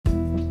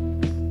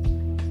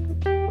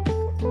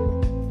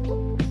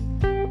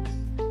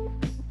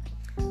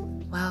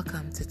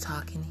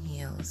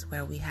Heals,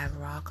 where we have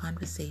raw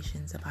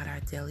conversations about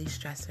our daily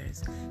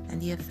stressors and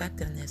the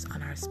effectiveness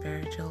on our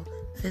spiritual,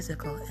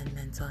 physical, and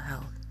mental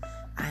health.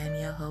 I am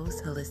your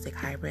host, Holistic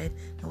Hybrid,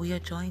 and we are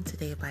joined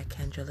today by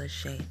Kendra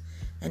Lachey,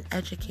 an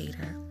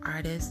educator,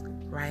 artist,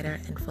 writer,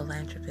 and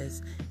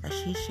philanthropist, as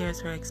she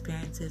shares her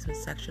experiences with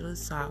sexual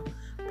assault,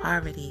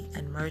 poverty,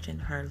 and merging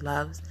her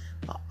loves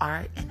for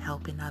art and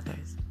helping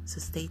others. So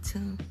stay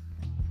tuned.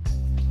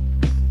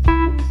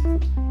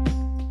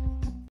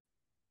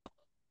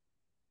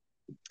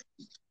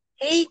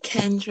 Hey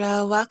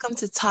Kendra, welcome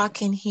to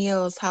Talking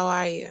Heels. How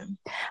are you?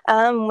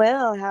 I'm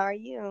well. How are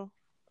you?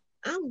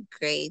 I'm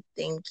great,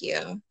 thank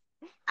you.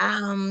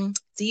 Do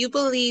you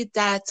believe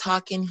that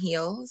talking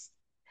heals?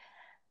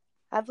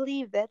 I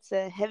believe that's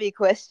a heavy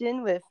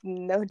question with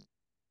no.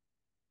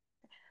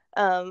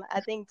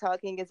 I think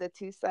talking is a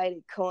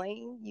two-sided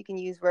coin. You can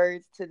use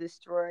words to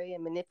destroy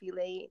and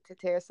manipulate to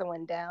tear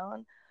someone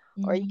down,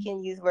 or you Mhm.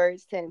 can use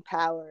words to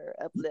empower,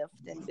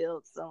 uplift, and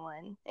build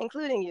someone,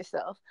 including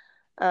yourself.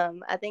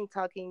 I think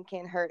talking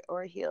can hurt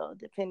or heal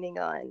depending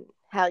on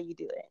how you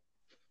do it.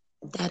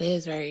 That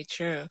is very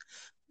true.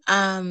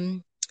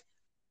 Um,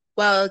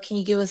 well, can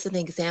you give us an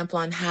example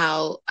on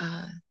how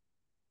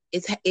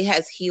it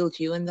has healed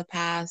you in the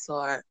past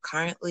or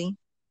currently?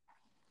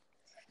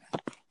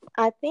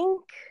 I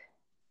think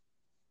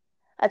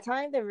a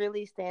time that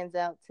really stands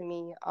out to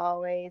me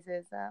always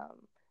is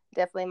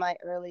definitely my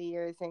early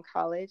years in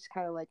college,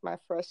 kind of like my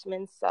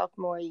freshman,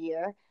 sophomore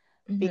year,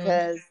 Mm-hmm.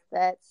 because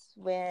that's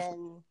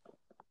when,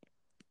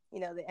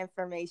 the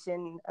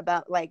information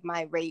about like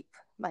my rape,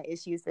 my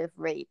issues with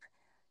rape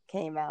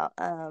came out.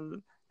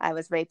 I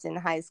was raped in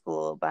high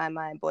school by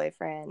my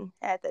boyfriend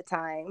at the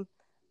time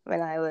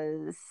when I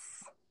was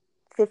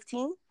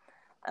 15.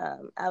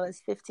 I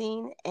was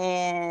 15,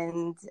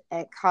 and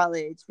at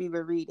college, we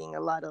were reading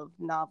a lot of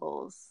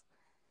novels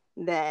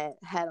that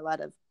had a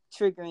lot of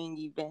triggering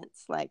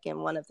events. Like in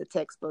one of the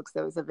textbooks,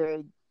 there was a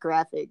very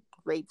graphic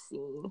rape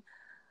scene.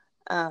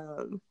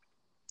 Um,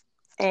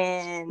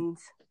 and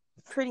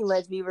pretty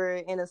much we were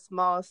in a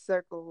small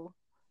circle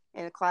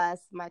in a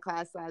class. My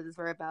class sizes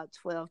were about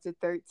 12 to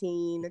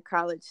 13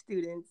 college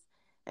students.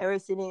 And we're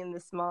sitting in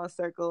this small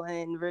circle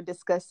and we're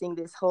discussing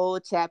this whole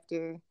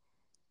chapter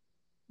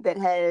that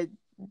had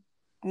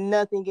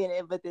nothing in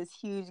it but this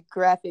huge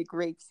graphic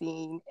rape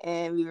scene.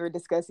 And we were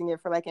discussing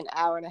it for like an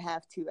hour and a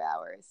half, 2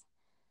 hours.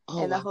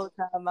 Oh, And the wow. whole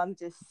time I'm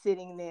just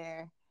sitting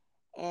there,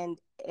 and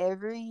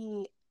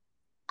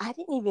I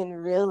didn't even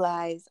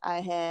realize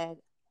I had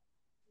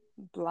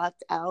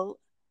blocked out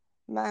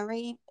my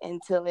rape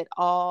until it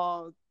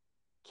all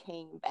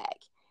came back.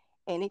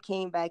 And it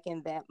came back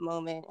in that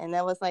moment. And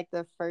that was like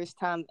the first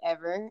time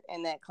ever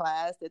in that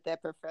class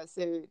that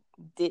professor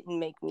didn't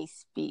make me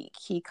speak.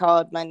 He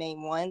called my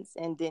name once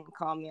and didn't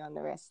call me on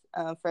the rest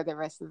for the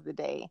rest of the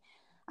day.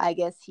 I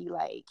guess he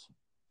like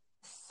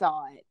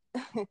saw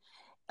it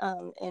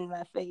in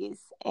my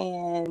face.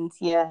 And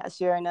yeah,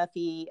 sure enough,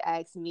 he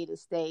asked me to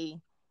stay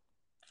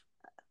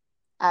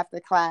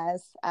after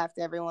class, after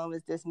everyone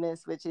was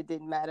dismissed, which it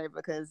didn't matter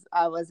because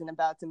I wasn't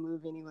about to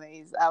move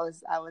anyways. I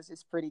was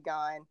just pretty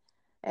gone.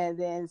 And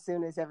then as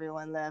soon as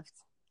everyone left,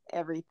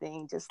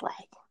 everything just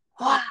like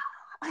wow.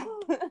 Wow.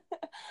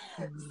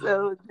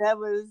 So that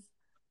was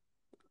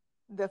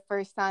the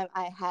first time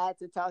I had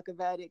to talk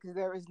about it because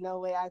there was no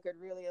way I could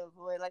really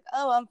avoid like,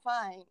 oh, I'm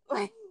fine.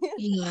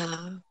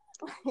 Yeah.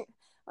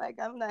 Like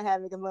I'm not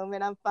having a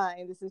moment. I'm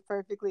fine. This is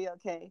perfectly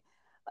okay.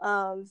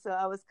 So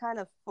I was kind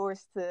of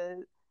forced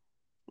to.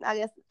 I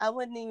guess I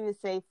wouldn't even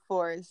say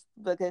forced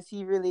because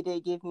he really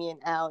did give me an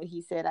out.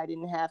 He said I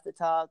didn't have to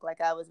talk. Like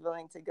I was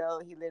willing to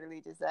go. He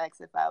literally just asked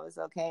if I was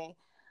okay.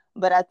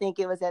 But I think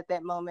it was at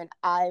that moment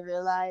I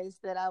realized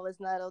that I was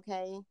not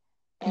okay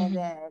and Hmm.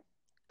 that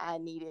I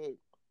needed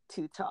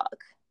to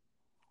talk.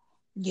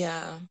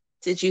 Yeah.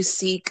 Did you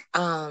seek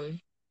out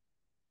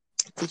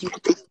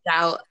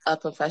a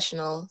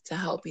professional to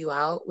help you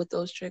out with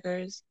those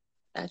triggers,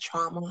 that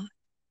trauma?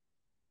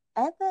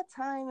 At that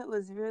time, it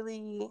was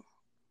really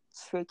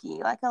tricky.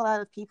 Like a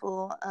lot of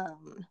people,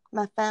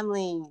 my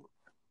family,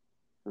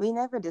 we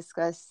never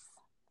discussed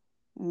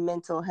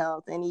mental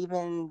health, and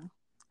even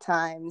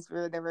times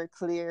where there were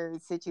clear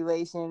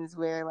situations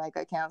where like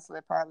a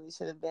counselor probably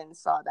should have been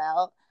sought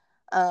out,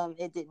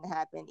 it didn't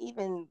happen.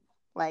 Even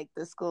like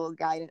the school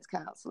guidance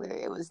counselor,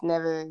 it was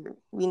never,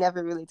 we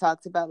never really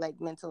talked about like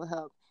mental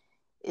health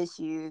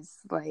issues.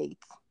 Like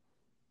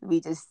we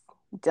just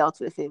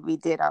dealt with it. We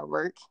did our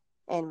work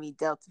and we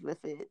dealt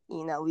with it.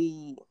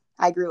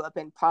 I grew up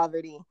in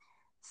poverty,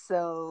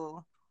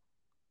 so,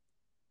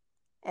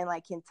 and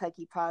like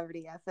Kentucky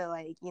poverty, I feel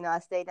like, I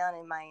stay down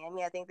in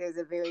Miami. I think there's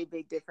a very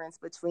big difference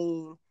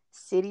between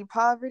city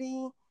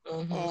poverty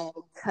Hmm. and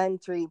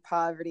country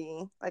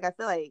poverty. Like I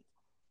feel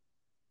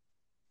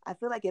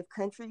like if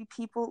country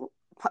people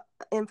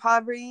in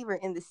poverty were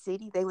in the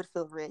city, they would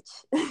feel rich.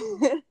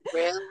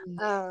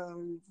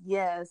 Really?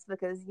 Yes,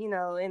 because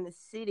in the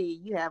city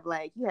you have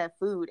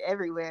food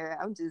everywhere.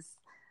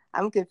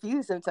 I'm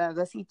confused sometimes.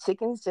 I see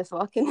chickens just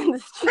walking in the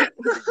street.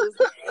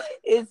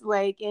 It's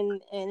like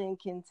in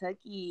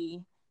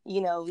Kentucky,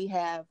 we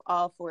have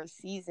all 4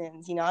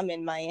 seasons. I'm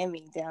in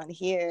Miami. Down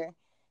here,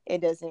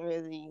 it doesn't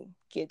really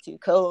get too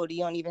cold.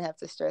 You don't even have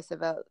to stress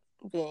about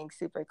being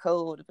super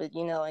cold. But,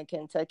 in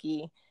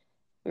Kentucky,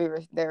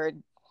 there were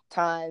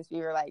times we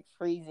were like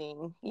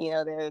freezing.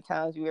 There were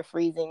times we were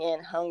freezing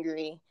and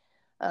hungry.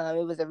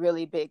 It was a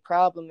really big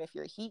problem if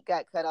your heat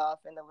got cut off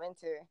in the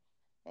winter,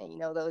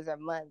 and those are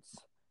months.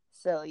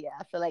 So yeah,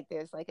 I feel like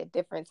there's like a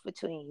difference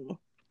between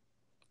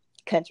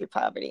country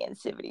poverty and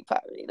city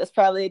poverty. That's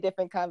probably a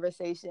different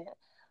conversation.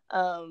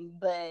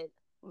 But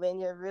when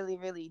you're really,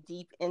 really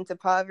deep into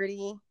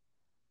poverty,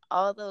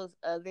 all those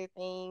other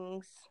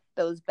things,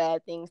 those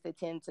bad things that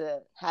tend to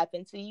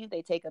happen to you,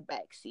 they take a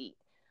back seat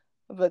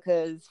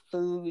because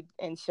food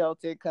and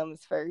shelter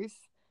comes first.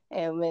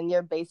 And when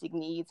your basic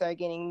needs are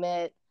getting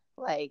met,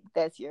 like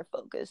that's your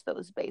focus,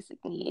 those basic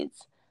needs.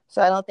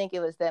 So I don't think it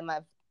was that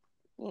my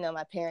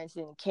parents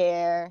didn't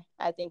care.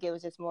 I think it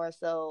was just more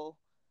so,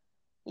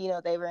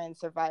 they were in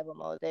survival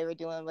mode. They were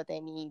doing what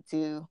they need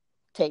to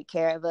take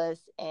care of us.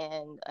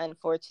 And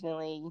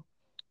unfortunately,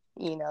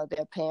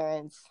 their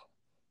parents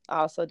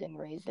also didn't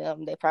raise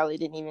them. They probably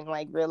didn't even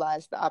like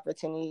realize the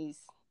opportunities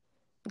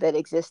that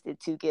existed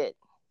to get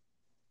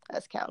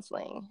us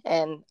counseling.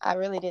 And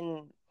they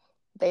didn't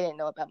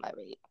know about my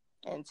rape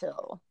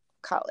until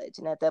college.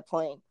 And at that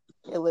point,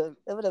 it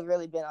would have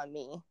really been on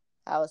me.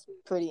 I was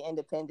pretty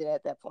independent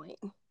at that point.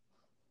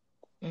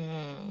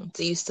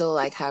 Do you still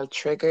like have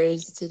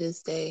triggers to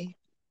this day?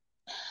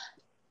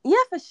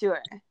 Yeah, for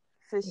sure.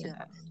 For sure.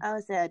 Yeah. I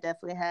would say I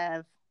definitely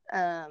have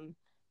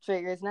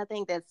triggers. And I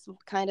think that's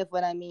kind of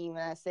what I mean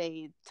when I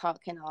say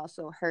talk can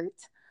also hurt.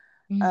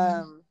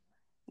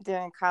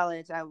 During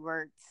college, I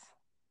worked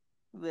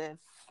with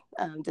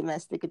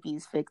domestic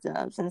abuse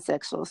victims and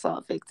sexual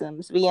assault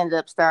victims. We ended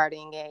up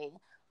starting a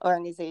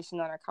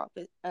organization on our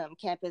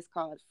campus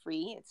called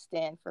FREE.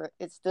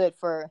 It stood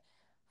for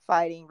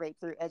Fighting Rape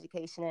Through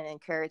Education and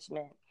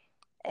Encouragement.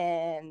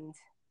 And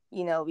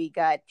we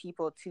got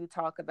people to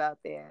talk about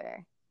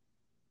their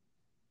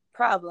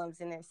problems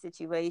and their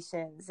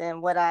situations.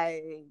 And what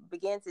I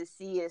began to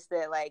see is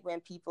that like when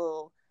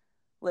people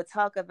would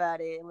talk about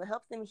it, it would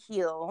help them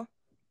heal.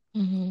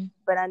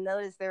 But I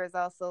noticed there was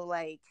also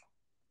like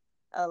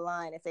a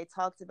line. If they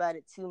talked about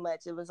it too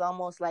much, it was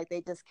almost like they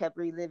just kept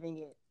reliving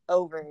it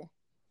over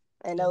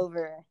and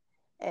over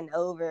and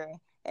over.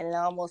 And it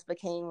almost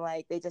became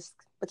like they just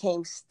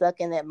became stuck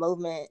in that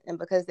moment. And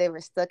because they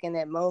were stuck in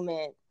that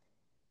moment,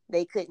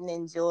 they couldn't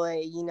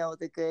enjoy,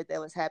 the good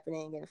that was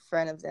happening in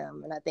front of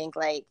them. And I think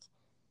like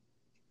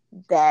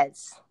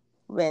that's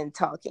when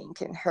talking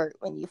can hurt,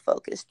 when you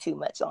focus too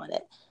much on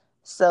it.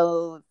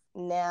 So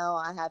now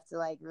I have to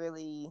like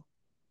really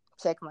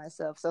check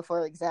myself. So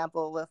for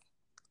example, with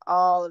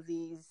all of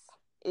these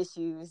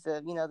issues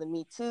of, the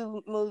Me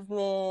Too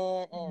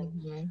movement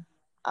and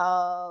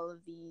all of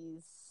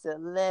these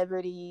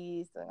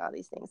celebrities doing all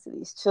these things to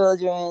these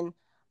children,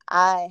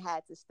 I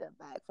had to step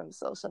back from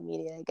social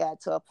media. It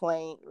got to a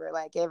point where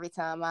like every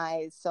time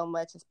so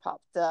much has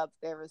popped up,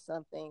 there was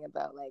something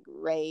about like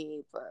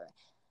rape or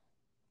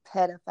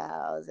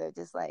pedophiles or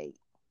just like,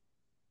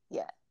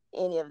 yeah,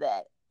 any of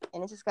that.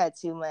 And it just got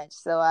too much.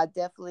 So I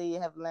definitely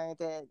have learned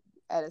that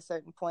at a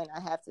certain point I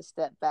have to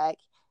step back,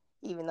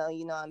 even though,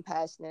 I'm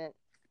passionate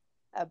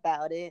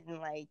about it. And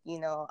like,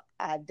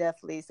 I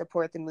definitely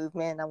support the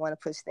movement. I want to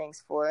push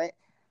things for it.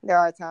 There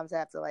are times I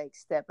have to like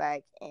step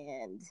back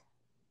and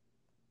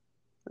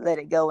let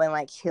it go and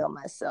like heal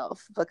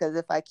myself, because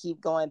if I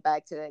keep going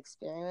back to the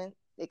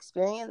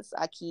experience,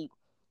 I keep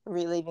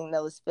reliving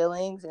those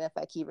feelings, and if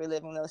I keep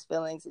reliving those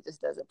feelings, it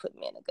just doesn't put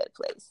me in a good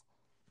place.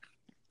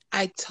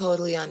 I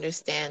totally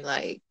understand.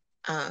 Like,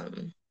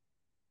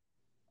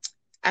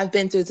 I've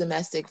been through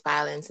domestic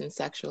violence and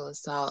sexual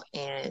assault,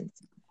 and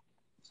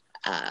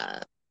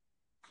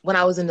when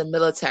I was in the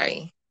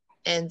military,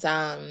 and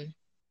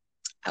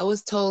I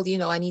was told,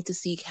 I need to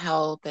seek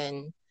help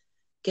and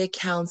get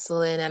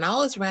counseling, and I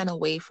always ran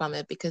away from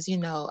it because,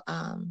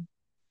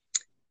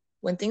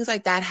 when things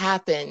like that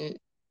happen,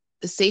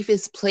 the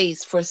safest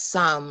place for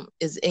some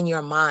is in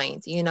your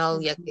mind. You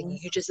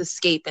just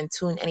escape and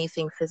tune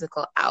anything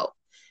physical out.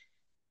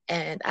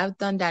 And I've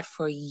done that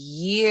for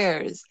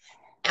years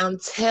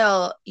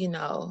until,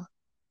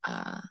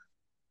 I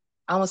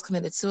almost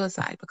committed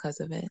suicide because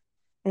of it.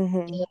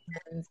 And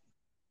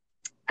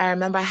I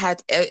remember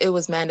it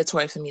was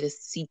mandatory for me to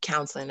seek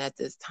counseling at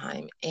this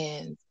time.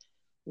 And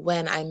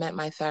when I met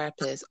my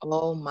therapist,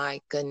 oh my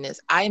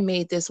goodness, I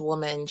made this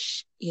woman,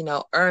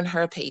 earn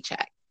her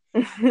paycheck.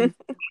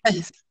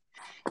 Because,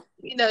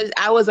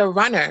 I was a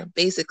runner,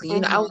 basically.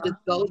 I would just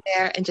go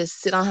there and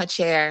just sit on her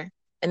chair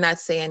and not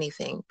say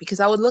anything, because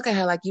I would look at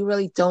her like, you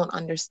really don't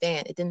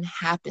understand. It didn't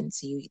happen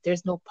to you.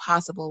 There's no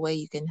possible way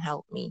you can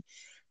help me.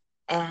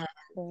 And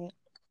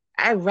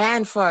I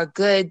ran for a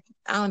good,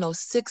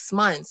 6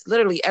 months,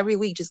 literally every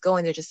week, just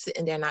going there, just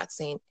sitting there, not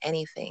saying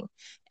anything.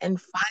 And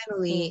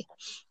finally,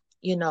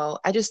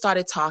 I just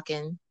started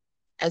talking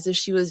as if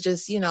she was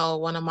just,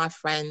 one of my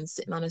friends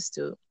sitting on a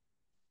stoop.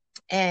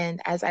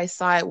 And as I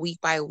saw it week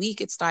by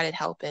week, it started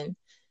helping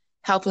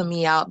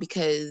me out,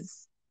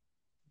 because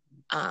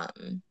I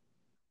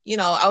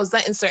was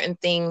letting certain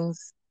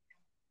things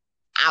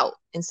out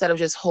instead of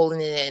just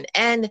holding it in.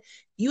 And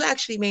you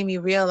actually made me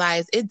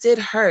realize it did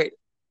hurt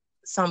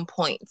some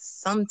points.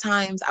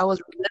 Sometimes I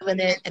was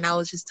reliving it and I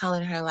was just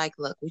telling her, like,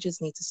 look, we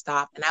just need to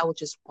stop. And I would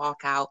just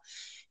walk out.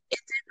 It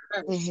did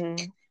hurt.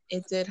 Mm-hmm.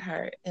 It did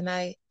hurt. And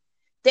I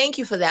thank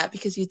you for that,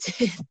 because you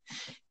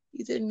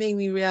did make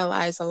me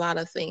realize a lot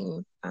of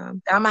things.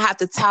 I'm going to have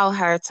to tell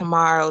her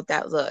tomorrow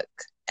that, look,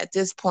 at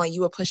this point,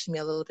 you were pushing me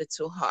a little bit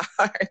too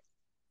hard.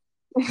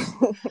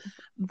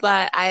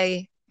 But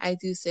I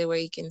do say where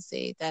you can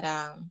say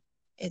that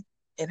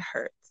it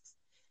hurts.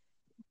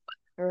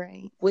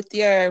 Right. With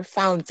your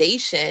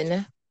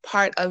foundation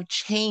part of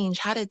change,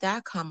 how did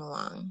that come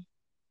along?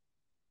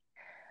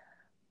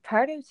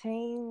 Part of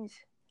change,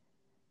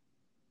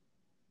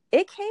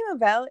 it came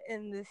about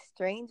in the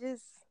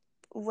strangest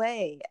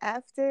way.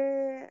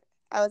 After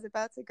I was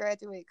about to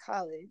graduate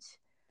college,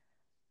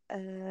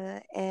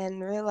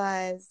 and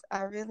realized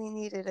I really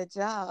needed a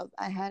job.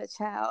 I had a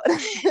child.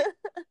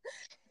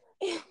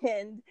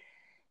 And,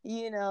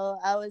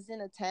 I was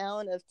in a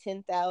town of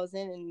 10,000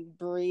 in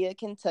Berea,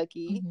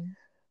 Kentucky. Mm-hmm.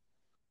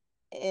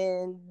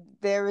 And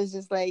there was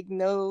just like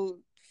no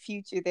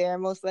future there.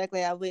 Most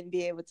likely I wouldn't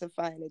be able to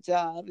find a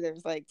job. There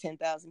was like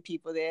 10,000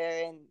 people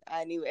there and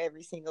I knew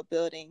every single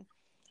building.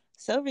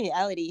 So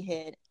reality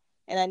hit.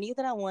 And I knew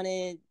that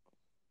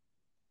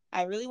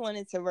I really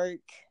wanted to work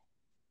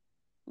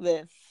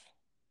with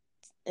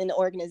an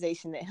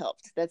organization that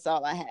helped. That's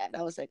all I had.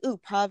 I was like, ooh,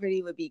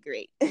 poverty would be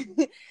great.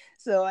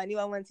 So I knew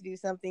I wanted to do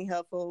something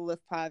helpful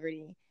with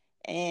poverty.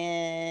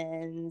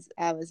 And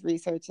I was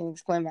researching,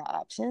 exploring my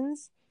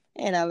options.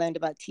 And I learned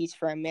about Teach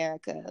for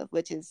America,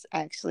 which is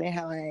actually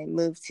how I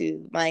moved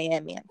to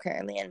Miami. I'm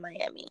currently in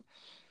Miami.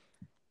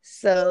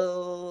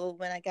 So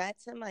when I got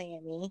to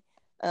Miami,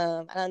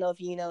 I don't know if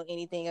you know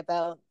anything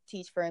about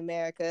Teach for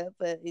America,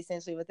 but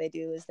essentially what they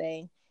do is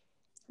they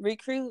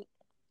recruit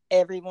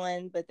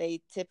everyone, but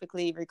they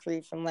typically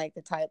recruit from like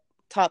the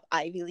top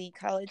Ivy League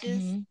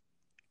colleges. Mm-hmm.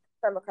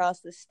 From across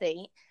the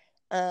state.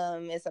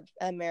 It's an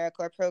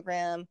AmeriCorps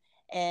program,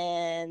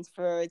 and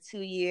for 2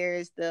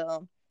 years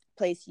they'll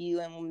place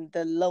you in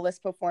the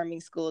lowest performing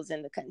schools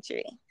in the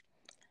country.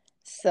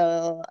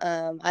 So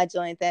I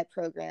joined that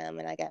program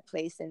and I got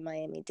placed in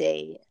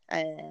Miami-Dade,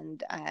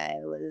 and I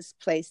was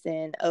placed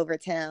in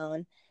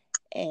Overtown,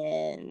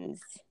 and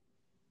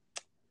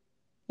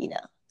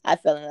I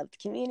fell in love with the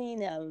community,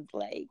 and I was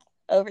like,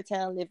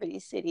 Overtown, Liberty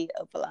City,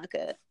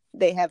 Opa-locka.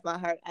 They have my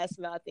heart. I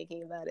smile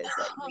thinking about it. It's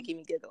like making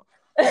me giggle.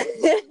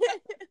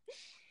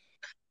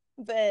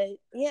 But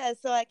yeah,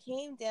 so I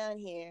came down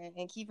here,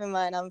 and keep in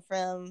mind, I'm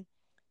from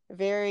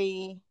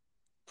very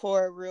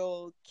poor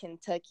rural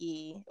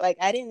Kentucky. Like,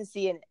 I didn't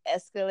see an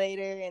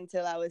escalator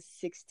until I was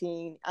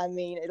 16. I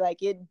mean,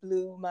 like, it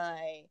blew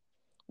my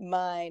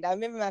mind. I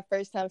remember my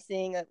first time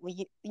seeing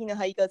you know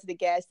how you go to the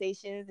gas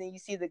stations and you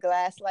see the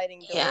glass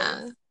sliding doors.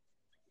 Yeah.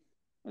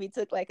 We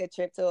took like a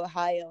trip to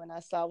Ohio and I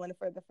saw one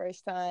for the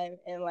first time,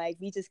 and like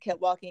we just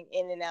kept walking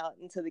in and out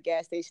until the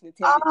gas station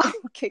attendant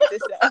kicked us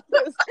out.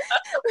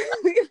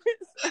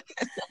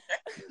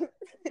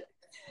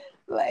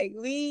 Like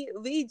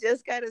we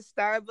just got a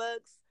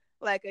Starbucks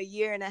like a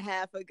year and a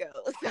half ago.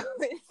 So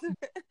it's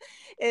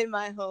in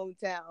my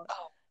hometown.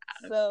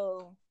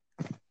 So,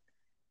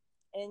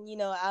 and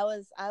I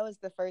was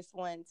the first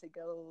one to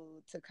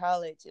go to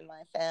college in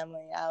my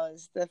family. I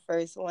was the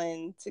first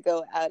one to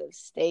go out of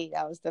state.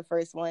 I was the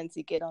first one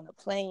to get on a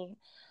plane.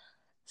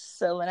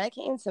 So when I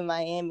came to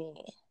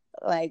Miami,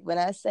 like when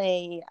I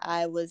say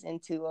I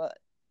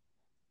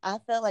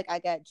felt like I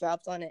got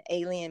dropped on an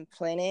alien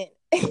planet.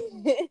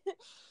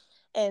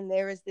 And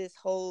there was this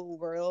whole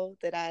world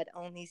that I'd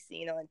only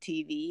seen on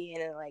TV,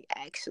 and it like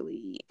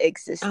actually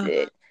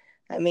existed.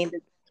 I mean,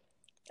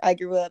 I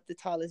grew up, the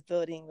tallest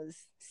building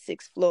was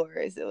 6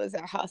 floors. It was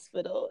our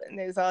hospital, and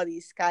there's all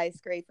these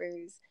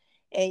skyscrapers.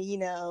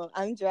 And,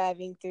 I'm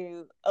driving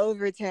through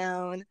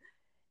Overtown,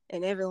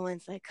 and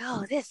everyone's like,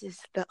 oh, this is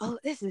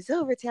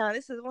Overtown.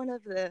 This is one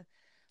of the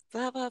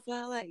blah, blah,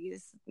 blah. Like,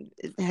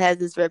 it has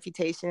this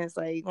reputation. It's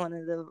like one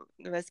of the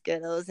best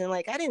ghettos. And,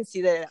 like, I didn't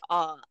see that at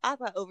all. I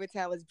thought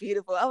Overtown was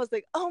beautiful. I was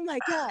like, oh, my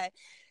God,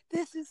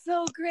 this is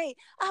so great.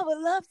 I would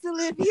love to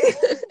live here.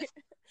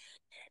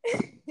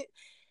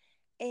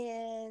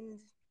 And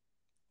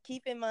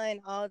keep in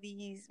mind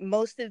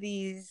most of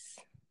these,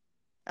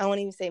 I won't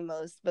even say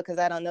most because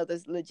I don't know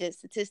those legit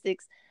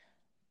statistics.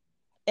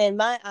 In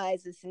my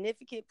eyes, a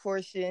significant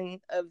portion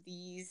of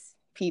these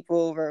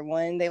people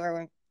they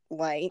were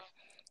white,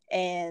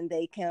 and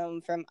they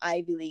come from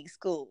Ivy League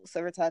schools.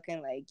 So we're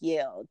talking like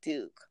Yale,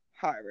 Duke,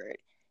 Harvard.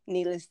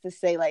 Needless to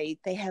say, like,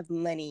 they have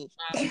money.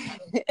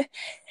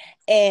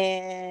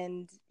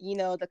 And,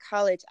 the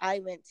college I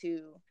went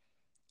to,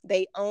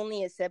 they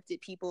only accepted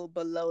people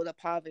below the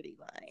poverty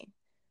line.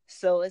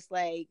 So it's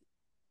like,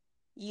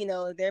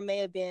 there may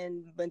have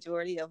been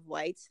majority of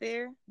whites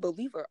there, but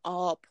we were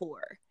all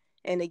poor.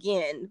 And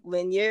again,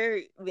 when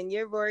you're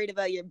worried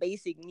about your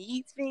basic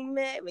needs being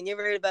met, when you're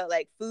worried about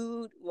like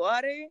food,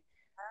 water,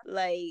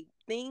 like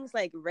things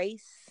like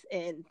race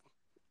and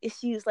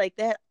issues like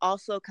that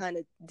also kind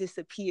of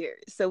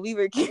disappeared. So we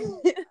were,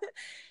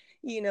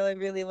 it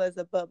really was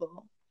a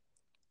bubble.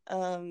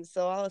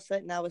 So all of a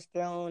sudden I was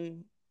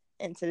thrown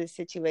into the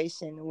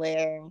situation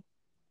where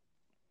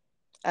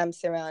I'm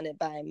surrounded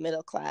by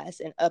middle class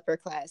and upper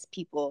class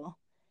people,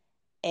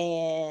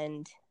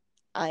 and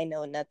I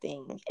know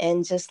nothing.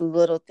 And just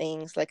little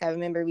things. Like I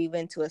remember we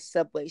went to a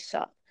Subway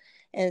shop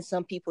and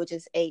some people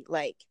just ate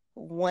like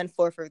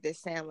 1/4 of their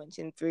sandwich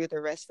and threw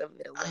the rest of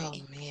it away. Oh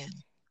man.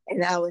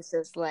 And I was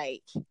just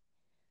like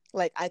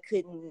I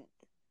couldn't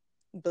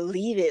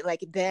believe it.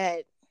 Like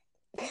that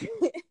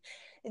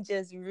it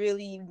just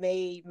really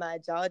made my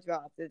jaw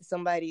drop that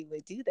somebody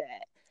would do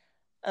that.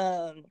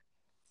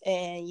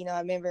 And I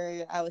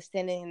remember I was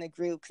standing in the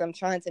group because I'm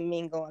trying to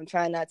mingle. I'm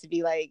trying not to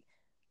be like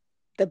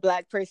the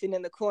Black person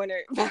in the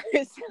corner by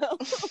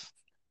herself.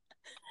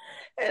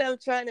 And I'm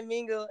trying to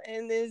mingle,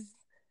 and this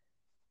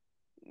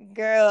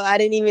girl, I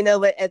didn't even know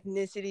what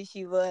ethnicity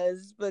she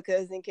was,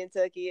 because in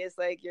Kentucky it's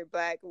like you're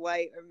Black,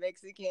 white, or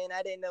Mexican.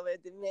 I didn't know what a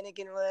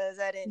Dominican was.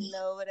 I didn't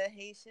know what a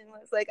Haitian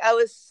was. Like I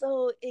was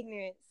so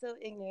ignorant.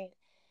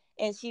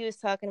 And she was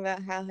talking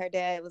about how her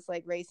dad was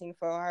like racing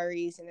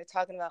Ferraris, and they're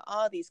talking about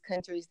all these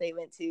countries they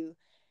went to.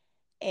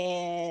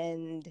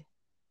 And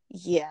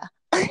yeah.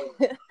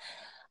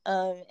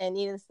 And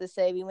needless to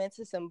say, we went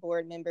to some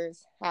board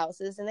members'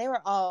 houses, and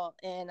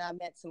and I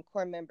met some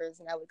core members,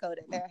 and I would go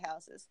to their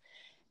houses,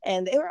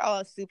 and they were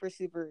all super,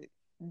 super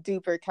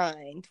duper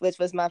kind, which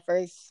was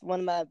one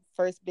of my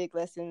first big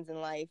lessons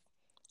in life.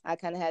 I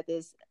kind of had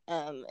this,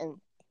 and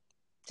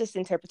just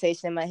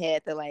interpretation in my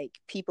head that like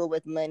people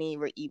with money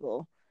were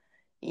evil.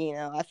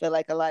 I feel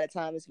like a lot of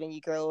times when you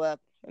grow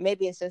up,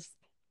 maybe it's just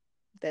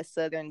that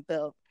Southern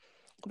built,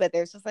 but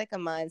there's just like a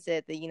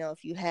mindset that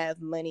if you have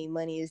money,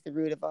 money is the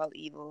root of all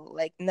evil.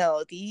 Like,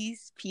 no,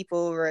 these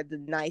people were the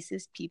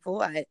nicest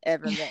people I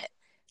ever met.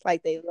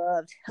 Like, they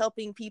loved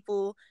helping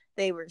people,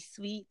 they were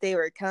sweet, they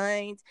were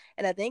kind,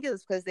 and I think it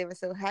was because they were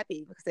so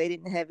happy because they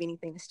didn't have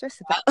anything to stress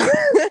about.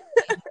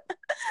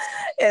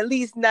 At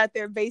least not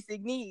their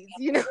basic needs.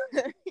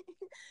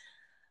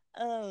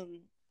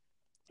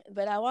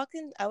 But I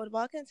would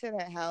walk into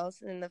that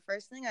house, and the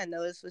first thing I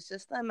noticed was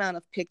just the amount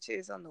of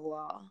pictures on the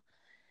wall.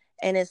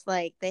 And it's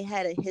like they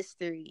had a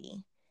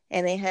history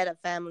and they had a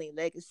family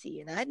legacy.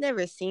 And I'd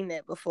never seen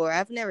that before.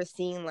 I've never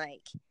seen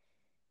like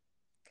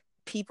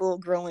people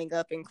growing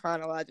up in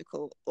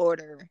chronological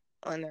order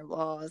on their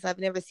walls. I've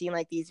never seen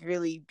like these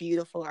really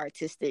beautiful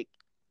artistic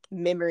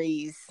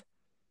memories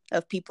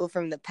of people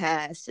from the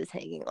past just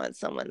hanging on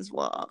someone's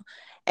wall.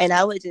 And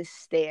I would just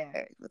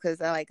stare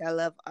because I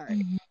love art.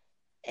 Mm-hmm.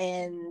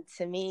 And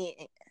to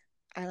me,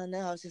 I don't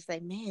know, I was just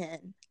like,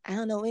 man, I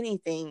don't know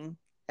anything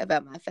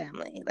about my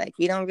family. Like,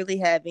 we don't really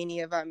have any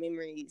of our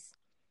memories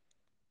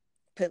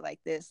put like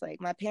this.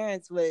 Like, my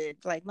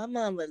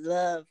mom would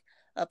love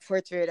a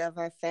portrait of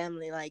our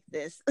family like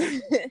this.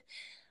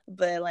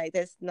 But like,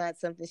 that's not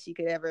something she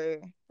could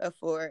ever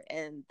afford.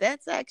 And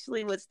that's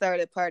actually what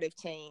started Part of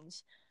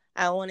Change.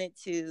 I wanted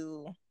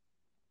to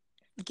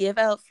give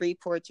out free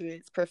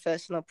portraits,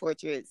 professional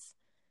portraits,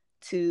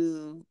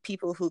 to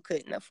people who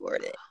couldn't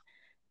afford it.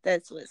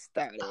 That's what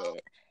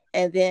started.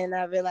 And then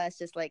I realized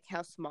just like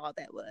how small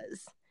that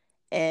was.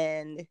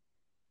 And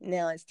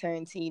now it's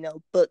turned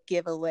to, book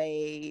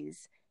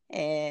giveaways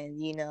and,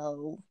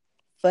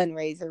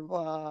 fundraiser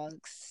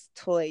walks,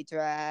 toy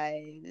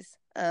drives,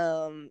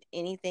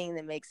 anything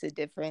that makes a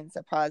difference,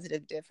 a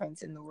positive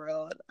difference in the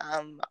world.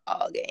 I'm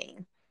all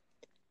game.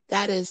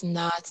 That is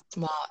not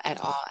small at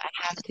all. I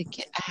have to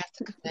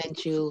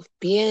commend you.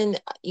 Being,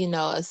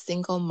 a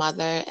single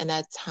mother, and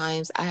at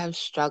times I have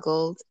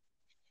struggled,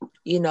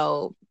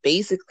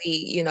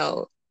 basically,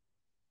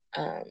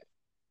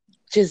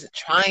 just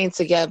trying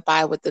to get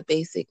by with the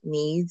basic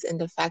needs. And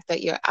the fact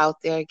that you're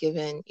out there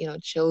giving,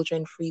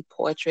 children free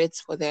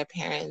portraits for their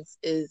parents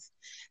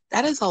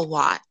that is a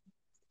lot.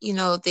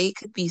 They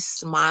could be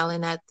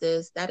smiling at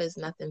this. That is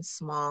nothing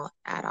small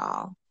at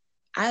all.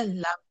 I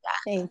love that.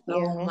 Thank so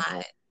you.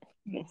 much.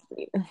 Thank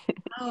you.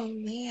 Oh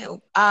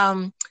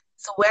man.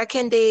 So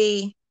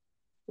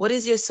what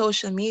is your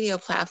social media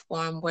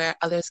platform where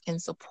others can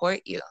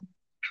support you?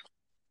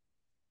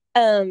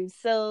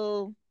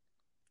 So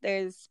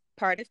there's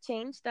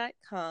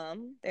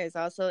partofchange.com. There's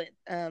also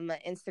an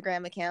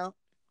Instagram account,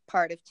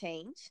 Part of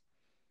Change.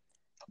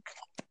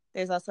 Okay.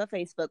 There's also a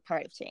Facebook,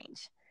 Part of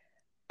Change.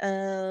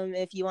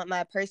 If you want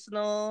my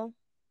personal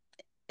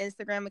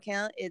Instagram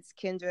account, it's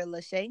Kendra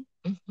Lashay.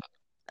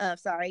 Mm-hmm.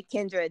 Sorry,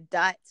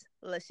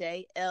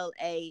 Kendra.Lashay,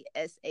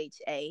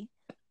 Lasha.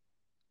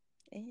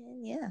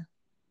 And yeah.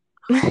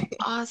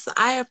 Awesome.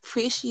 I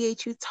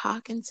appreciate you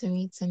talking to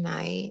me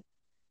tonight.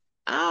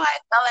 Oh, I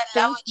fell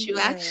in love with you,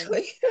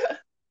 actually.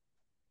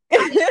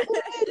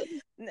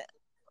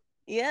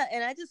 Yeah,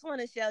 and I just want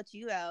to shout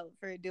you out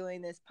for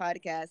doing this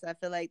podcast. I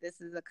feel like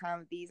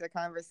these are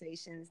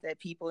conversations that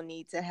people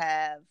need to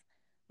have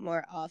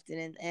more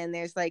often, and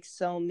there's like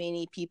so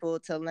many people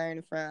to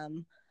learn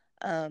from.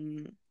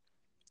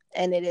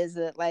 And it is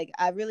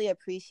I really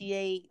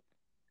appreciate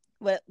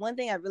one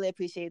thing I really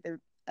appreciate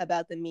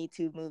about the Me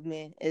Too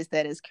movement is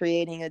that it's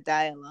creating a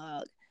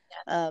dialogue.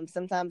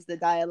 Sometimes the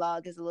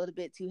dialogue is a little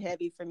bit too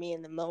heavy for me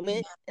in the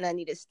moment, and I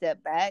need to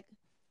step back.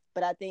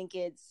 But I think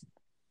it's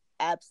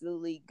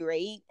absolutely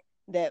great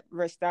that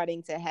we're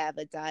starting to have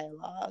a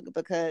dialogue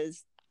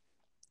because,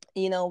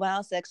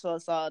 while sexual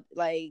assault,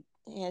 like,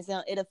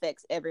 it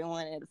affects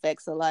everyone. It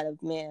affects a lot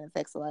of men, it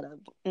affects a lot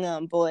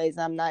of boys.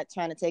 I'm not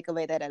trying to take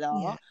away that at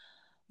all. Yeah.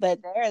 But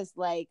there's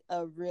like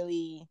a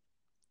really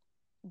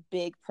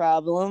big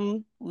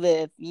problem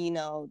with,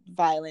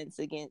 violence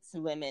against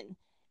women.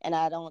 And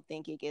I don't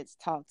think it gets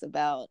talked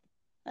about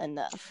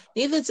enough.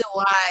 Neither do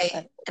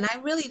I. And I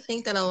really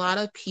think that a lot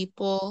of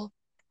people,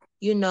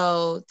 they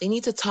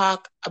need to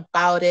talk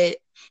about it.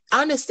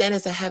 I understand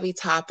it's a heavy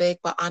topic,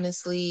 but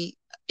honestly,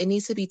 it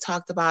needs to be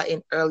talked about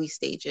in early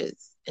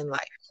stages in life,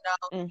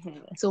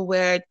 to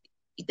where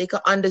they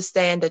could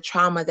understand the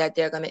trauma that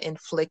they're going to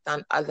inflict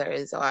on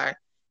others, or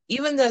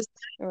even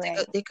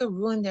they could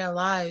ruin their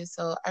lives.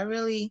 So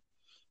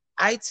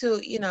I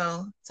too,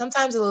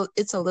 sometimes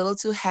it's a little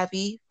too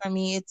heavy for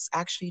me. It's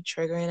actually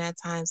triggering at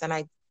times, and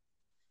I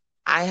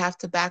have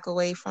to back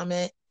away from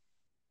it.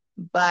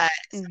 But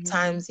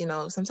sometimes,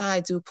 sometimes I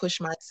do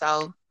push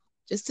myself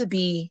just to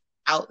be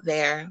out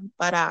there.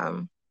 But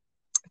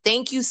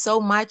thank you so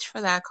much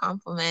for that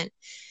compliment.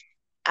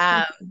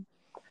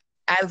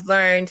 I've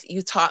learned,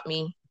 you taught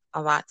me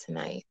a lot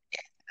tonight.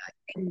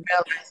 I realized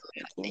a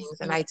lot of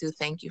things, and I do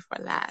thank you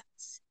for that.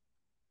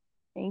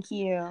 Thank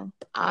you.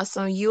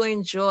 Awesome. You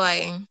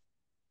enjoy.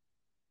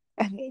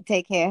 Okay,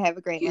 take care. Have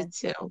a great one.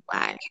 You too.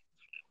 Bye.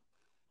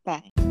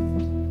 Bye.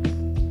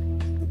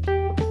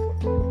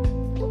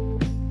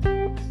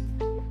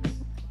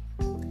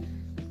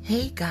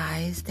 Hey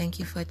guys, thank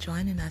you for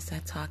joining us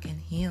at Talking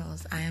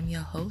Heels. I am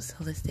your host,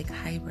 Holistic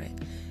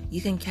Hybrid.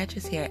 You can catch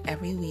us here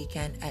every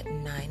weekend at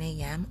 9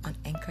 a.m. on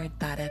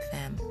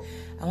Anchor.fm.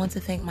 I want to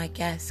thank my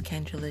guests,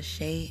 Kendra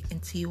Lachey,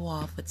 and to you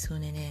all for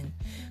tuning in.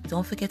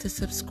 Don't forget to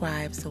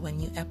subscribe so when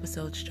new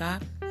episodes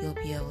drop, you'll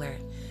be alert.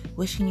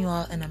 Wishing you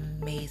all an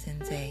amazing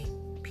day.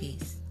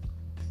 Peace.